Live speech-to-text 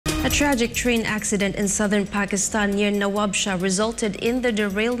A tragic train accident in southern Pakistan near Nawab resulted in the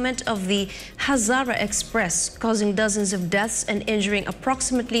derailment of the Hazara Express, causing dozens of deaths and injuring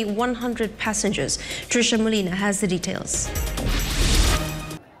approximately 100 passengers. Trisha Molina has the details.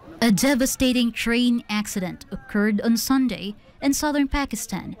 A devastating train accident occurred on Sunday in southern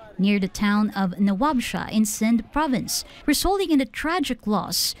Pakistan near the town of Nawab in Sindh province, resulting in the tragic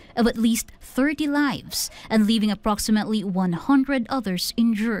loss of at least 30 lives and leaving approximately 100 others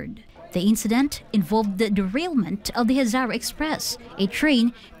injured. The incident involved the derailment of the Hazara Express, a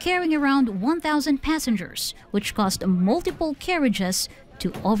train carrying around 1,000 passengers, which caused multiple carriages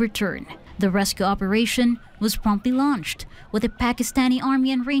to overturn. The rescue operation was promptly launched, with the Pakistani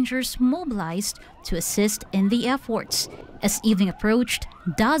Army and Rangers mobilized to assist in the efforts. As evening approached,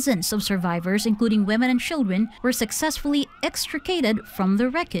 dozens of survivors, including women and children, were successfully extricated from the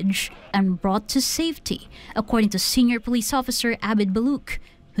wreckage and brought to safety, according to Senior Police Officer Abid Baluk,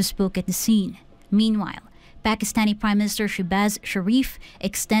 who spoke at the scene. Meanwhile, Pakistani Prime Minister Shehbaz Sharif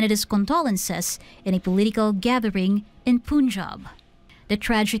extended his condolences in a political gathering in Punjab. The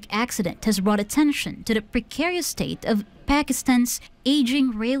tragic accident has brought attention to the precarious state of Pakistan's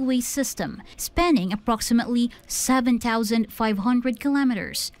aging railway system, spanning approximately 7,500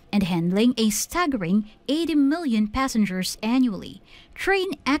 kilometers and handling a staggering 80 million passengers annually.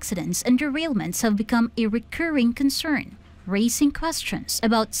 Train accidents and derailments have become a recurring concern, raising questions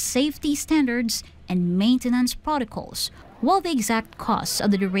about safety standards and maintenance protocols. While the exact cause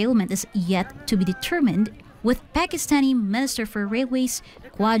of the derailment is yet to be determined, with Pakistani Minister for Railways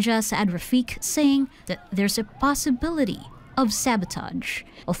Khwaja Saad Rafiq saying that there's a possibility of sabotage.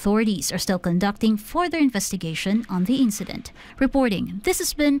 Authorities are still conducting further investigation on the incident. Reporting, this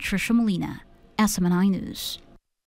has been Trisha Molina, SMNI News.